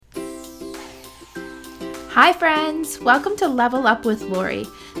Hi friends, welcome to Level Up with Lori.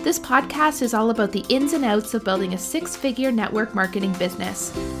 This podcast is all about the ins and outs of building a six-figure network marketing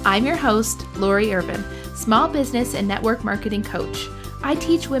business. I'm your host, Lori Irvin, small business and network marketing coach. I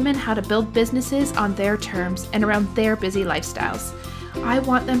teach women how to build businesses on their terms and around their busy lifestyles. I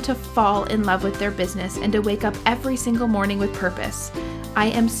want them to fall in love with their business and to wake up every single morning with purpose. I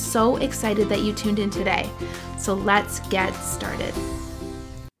am so excited that you tuned in today. So let's get started.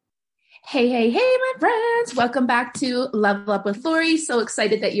 Hey, my friends. Welcome back to Level Up with Lori. So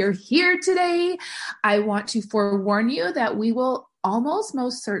excited that you're here today. I want to forewarn you that we will almost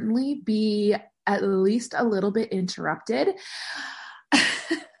most certainly be at least a little bit interrupted.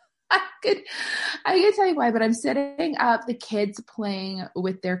 I could tell you why, but I'm setting up the kids playing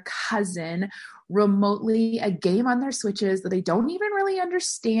with their cousin remotely, a game on their Switches that they don't even really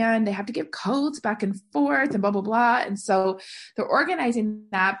understand. They have to give codes back and forth and blah, blah, blah. And so they're organizing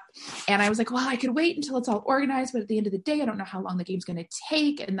that. And I was like, well, I could wait until it's all organized, but at the end of the day, I don't know how long the game's going to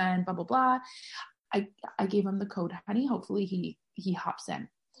take. And then blah, blah, blah. I gave him the code, honey. Hopefully he hops in.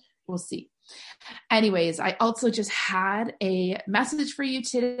 We'll see. Anyways, I also just had a message for you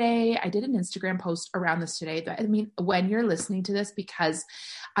today. I did an Instagram post around this today. I mean, when you're listening to this, because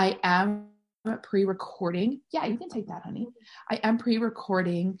I am pre-recording. Yeah, you can take that, honey. I am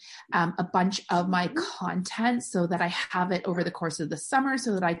pre-recording a bunch of my content so that I have it over the course of the summer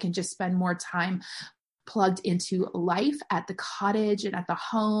so that I can just spend more time plugged into life at the cottage and at the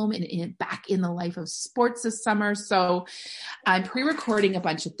home and back in the life of sports this summer. So I'm pre-recording a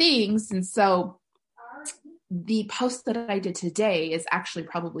bunch of things. And so the post that I did today is actually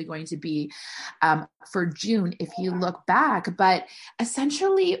probably going to be for June if you look back. But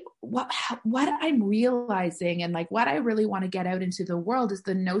essentially what I'm realizing and like what I really want to get out into the world is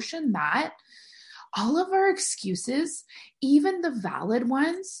the notion that all of our excuses, even the valid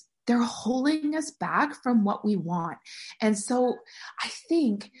ones, they're holding us back from what we want. And so I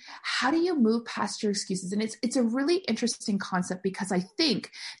think, how do you move past your excuses? And it's a really interesting concept because I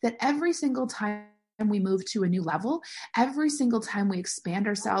think that every single time we move to a new level, every single time we expand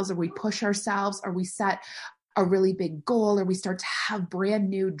ourselves or we push ourselves or we set a really big goal or we start to have brand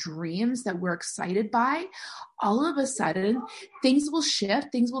new dreams that we're excited by, all of a sudden things will shift,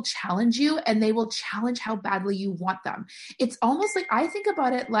 things will challenge you, and they will challenge how badly you want them. It's almost like I think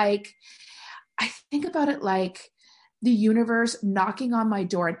about it like the universe knocking on my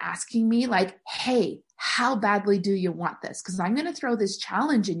door and asking me like, hey, how badly do you want this? Because I'm going to throw this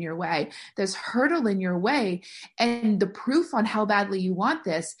challenge in your way, this hurdle in your way. And the proof on how badly you want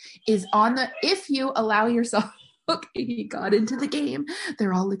this is if you allow yourself, okay, you got into the game.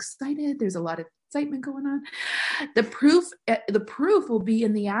 They're all excited. There's a lot of excitement going on. The proof will be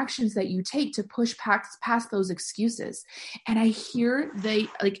in the actions that you take to push past those excuses. And I hear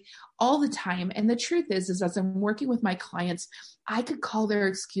all the time. And the truth is as I'm working with my clients, I could call their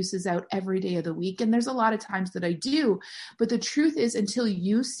excuses out every day of the week. And there's a lot of times that I do. But the truth is, until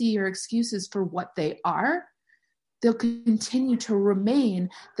you see your excuses for what they are, they'll continue to remain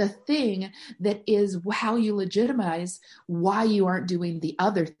the thing that is how you legitimize why you aren't doing the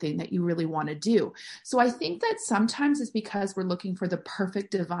other thing that you really want to do. So I think that sometimes it's because we're looking for the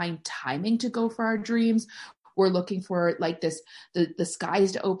perfect divine timing to go for our dreams. We're looking for like the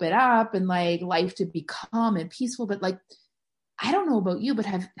skies to open up and like life to be calm and peaceful. But like, I don't know about you, but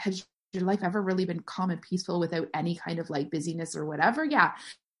has your life ever really been calm and peaceful without any kind of like busyness or whatever? Yeah.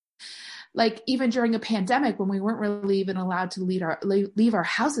 Like even during a pandemic when we weren't really even allowed to leave our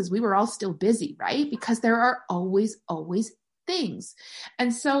houses, we were all still busy, right? Because there are always things.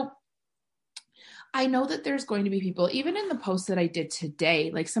 And so I know that there's going to be people, even in the post that I did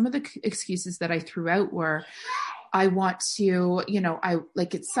today, like some of the excuses that I threw out were, I want to,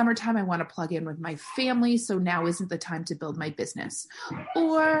 it's summertime. I want to plug in with my family. So now isn't the time to build my business.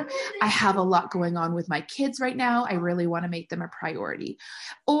 Or I have a lot going on with my kids right now. I really want to make them a priority.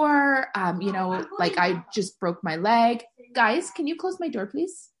 Or, I just broke my leg. Guys, can you close my door,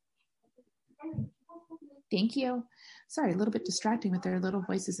 please? Thank you. Sorry, a little bit distracting with their little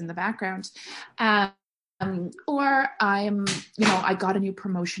voices in the background. Or I got a new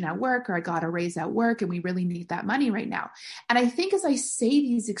promotion at work or I got a raise at work and we really need that money right now. And I think as I say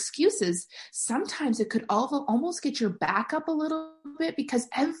these excuses, sometimes it could almost get your back up a little bit because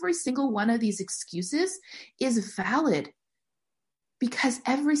every single one of these excuses is valid. Because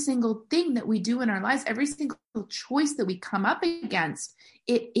every single thing that we do in our lives, every single choice that we come up against,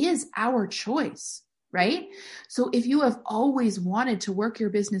 it is our choice. right? So if you have always wanted to work your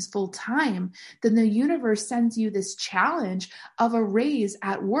business full time, then the universe sends you this challenge of a raise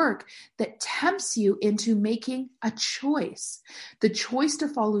at work that tempts you into making a choice, the choice to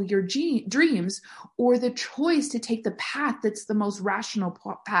follow your dreams, or the choice to take the path that's the most rational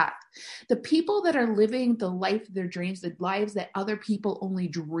path. The people that are living the life of their dreams, the lives that other people only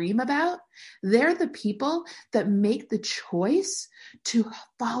dream about, they're the people that make the choice to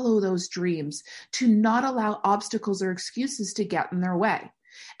follow those dreams, to not allow obstacles or excuses to get in their way.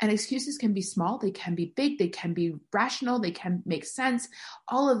 And excuses can be small, they can be big, they can be rational, they can make sense,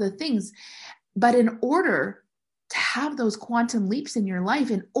 all of the things. But in order to have those quantum leaps in your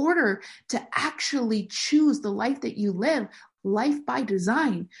life, in order to actually choose the life that you live, life by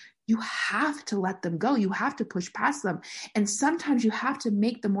design, you have to let them go. You have to push past them. And sometimes you have to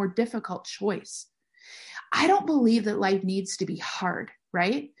make the more difficult choice. I don't believe that life needs to be hard,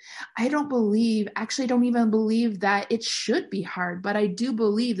 right? I don't even believe that it should be hard, but I do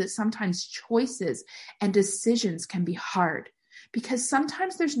believe that sometimes choices and decisions can be hard because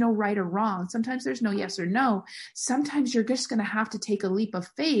sometimes there's no right or wrong. Sometimes there's no yes or no. Sometimes you're just going to have to take a leap of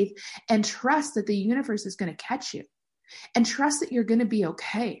faith and trust that the universe is going to catch you and trust that you're going to be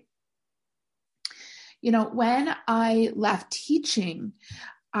okay. You know, when I left teaching,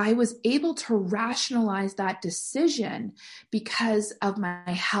 I was able to rationalize that decision because of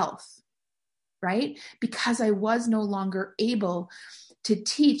my health, right? Because I was no longer able to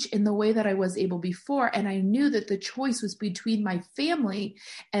teach in the way that I was able before. And I knew that the choice was between my family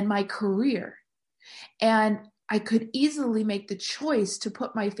and my career. And I could easily make the choice to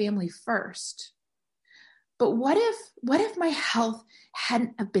put my family first. But what if my health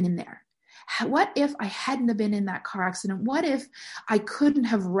hadn't have been in there? What if I hadn't have been in that car accident? What if I couldn't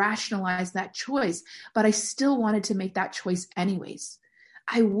have rationalized that choice, but I still wanted to make that choice anyways?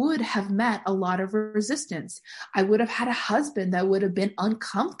 I would have met a lot of resistance. I would have had a husband that would have been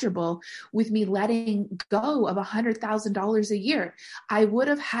uncomfortable with me letting go of $100,000 a year. I would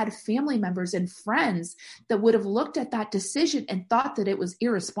have had family members and friends that would have looked at that decision and thought that it was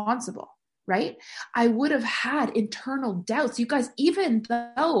irresponsible. Right? I would have had internal doubts. You guys, even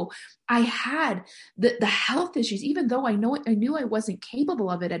though I had the health issues, even though I knew I wasn't capable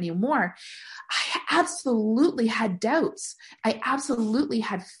of it anymore, I absolutely had doubts. I absolutely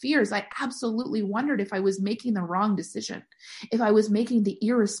had fears. I absolutely wondered if I was making the wrong decision, if I was making the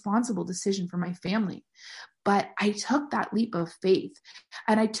irresponsible decision for my family. But I took that leap of faith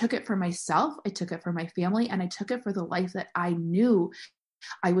and I took it for myself. I took it for my family and I took it for the life that I knew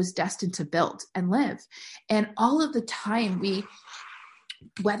I was destined to build and live. And all of the time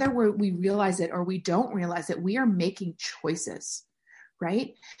whether we realize it or we don't realize it, we are making choices,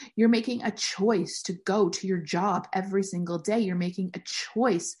 right? You're making a choice to go to your job every single day. You're making a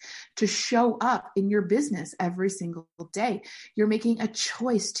choice to show up in your business every single day. You're making a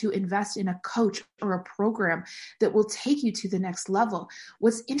choice to invest in a coach or a program that will take you to the next level.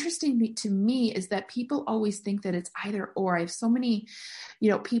 What's interesting to me is that people always think that it's either or. I have so many,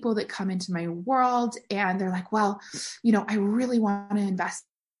 people that come into my world and they're like, well, I really want to invest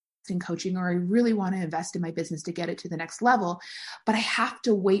in coaching, or I really want to invest in my business to get it to the next level, but I have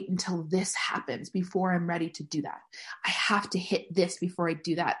to wait until this happens before I'm ready to do that. I have to hit this before I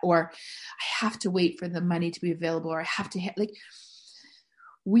do that, or I have to wait for the money to be available, or I have to hit,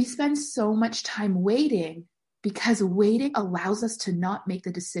 we spend so much time waiting because waiting allows us to not make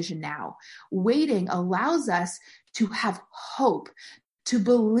the decision now. Waiting allows us to have hope, to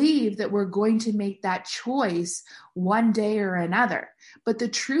believe that we're going to make that choice one day or another. But the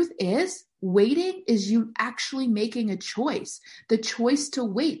truth is, waiting is you actually making a choice. The choice to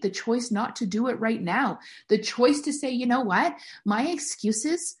wait, the choice not to do it right now, the choice to say, you know what, my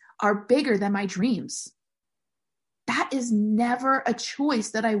excuses are bigger than my dreams. That is never a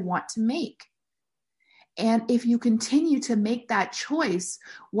choice that I want to make. And if you continue to make that choice,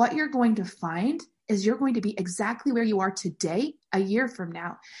 what you're going to find is you're going to be exactly where you are today, a year from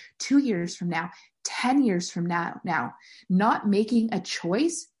now, 2 years from now, 10 years from now. Now, not making a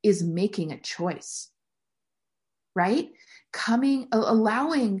choice is making a choice, right?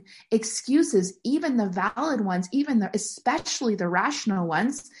 Allowing excuses, even the valid ones, especially the rational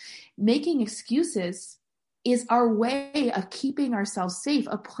ones, making excuses is our way of keeping ourselves safe,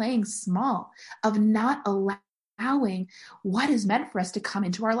 of playing small, of not allowing what is meant for us to come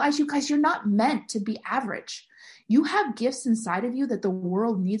into our lives. You guys, you're not meant to be average. You have gifts inside of you that the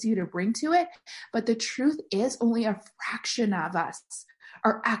world needs you to bring to it. But the truth is, only a fraction of us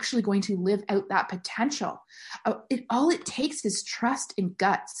are actually going to live out that potential. All it takes is trust and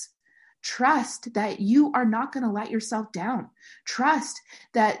guts Trust that you are not going to let yourself down. Trust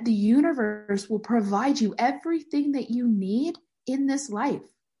that the universe will provide you everything that you need in this life,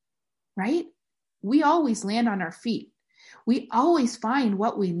 right? We always land on our feet. We always find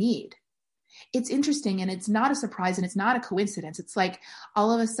what we need. It's interesting, and it's not a surprise, and it's not a coincidence. It's like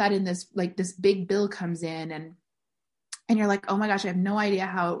all of a sudden this big bill comes in, and you're like, oh my gosh, I have no idea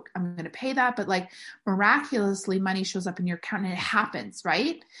how I'm going to pay that. But like miraculously money shows up in your account and it happens,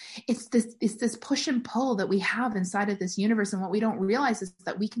 right? It's this push and pull that we have inside of this universe. And what we don't realize is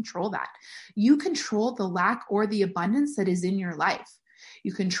that we control that. You control the lack or the abundance that is in your life.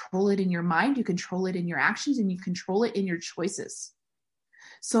 You control it in your mind, you control it in your actions, and you control it in your choices.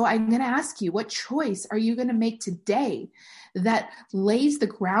 So I'm going to ask you, what choice are you going to make today that lays the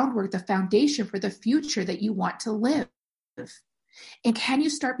groundwork, the foundation for the future that you want to live? And can you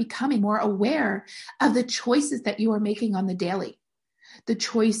start becoming more aware of the choices that you are making on the daily? The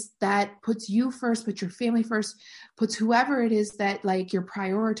choice that puts you first, puts your family first, puts whoever it is that like you're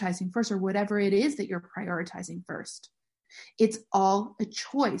prioritizing first, or whatever it is that you're prioritizing first. It's all a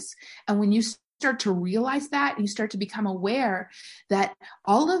choice. And when you start to realize that, and you start to become aware that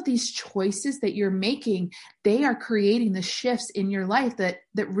all of these choices that you're making, they are creating the shifts in your life that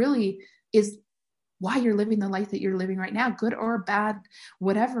really is why you're living the life that you're living right now, good or bad,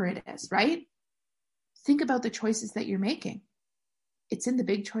 whatever it is, right? Think about the choices that you're making. It's in the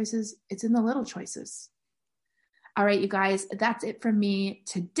big choices. It's in the little choices. All right, you guys, that's it from me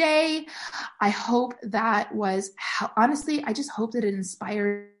today. I hope that was, honestly, I just hope that it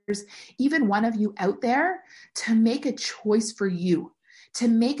inspires even one of you out there to make a choice for you, to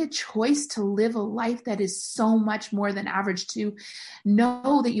make a choice to live a life that is so much more than average, to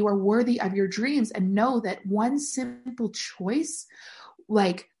know that you are worthy of your dreams, and know that one simple choice,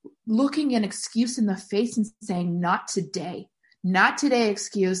 like looking an excuse in the face and saying, not today,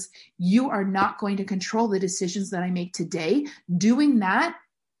 excuse, you are not going to control the decisions that I make today. Doing that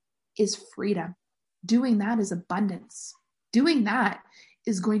is freedom. Doing that is abundance. Doing that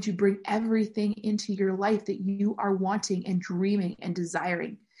is going to bring everything into your life that you are wanting and dreaming and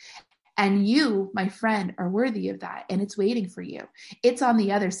desiring. And you, my friend, are worthy of that. And it's waiting for you. It's on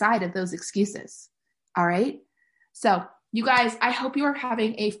the other side of those excuses. All right. So you guys, I hope you are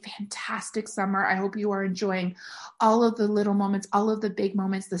having a fantastic summer. I hope you are enjoying all of the little moments, all of the big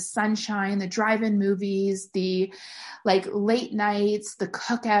moments, the sunshine, the drive-in movies, the like late nights, the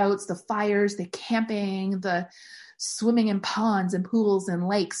cookouts, the fires, the camping, the swimming in ponds and pools and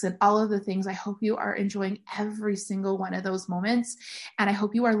lakes and all of the things. I hope you are enjoying every single one of those moments. And I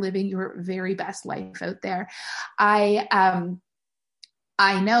hope you are living your very best life out there.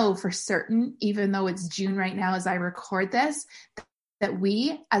 I know for certain, even though it's June right now as I record this, that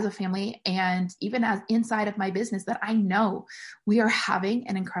we as a family, and even as inside of my business, that I know we are having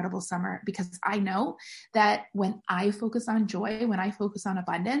an incredible summer, because I know that when I focus on joy, when I focus on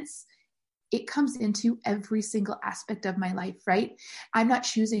abundance, it comes into every single aspect of my life, right? I'm not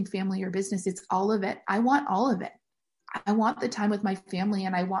choosing family or business. It's all of it. I want all of it. I want the time with my family,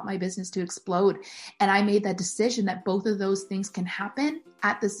 and I want my business to explode. And I made that decision that both of those things can happen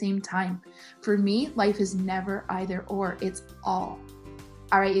at the same time. For me, life is never either or, it's all.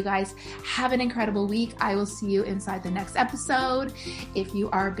 All right, you guys, have an incredible week. I will see you inside the next episode. If you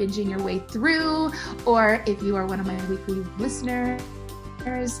are binging your way through, or if you are one of my weekly listeners,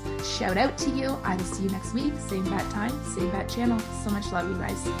 shout out to you. I will see you next week. Same bat time, same bat channel. So much love, you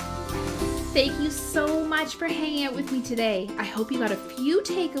guys. Thank you so much for hanging out with me today. I hope you got a few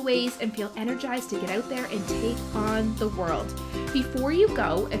takeaways and feel energized to get out there and take on the world. Before you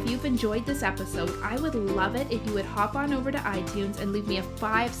go, if you've enjoyed this episode, I would love it if you would hop on over to iTunes and leave me a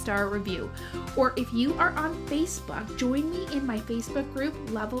 5-star review. Or if you are on Facebook, join me in my Facebook group,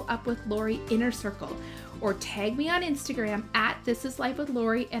 Level Up with Lori Inner Circle. Or tag me on Instagram at This Is Life with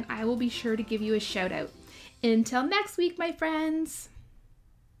Lori, and I will be sure to give you a shout out. Until next week, my friends.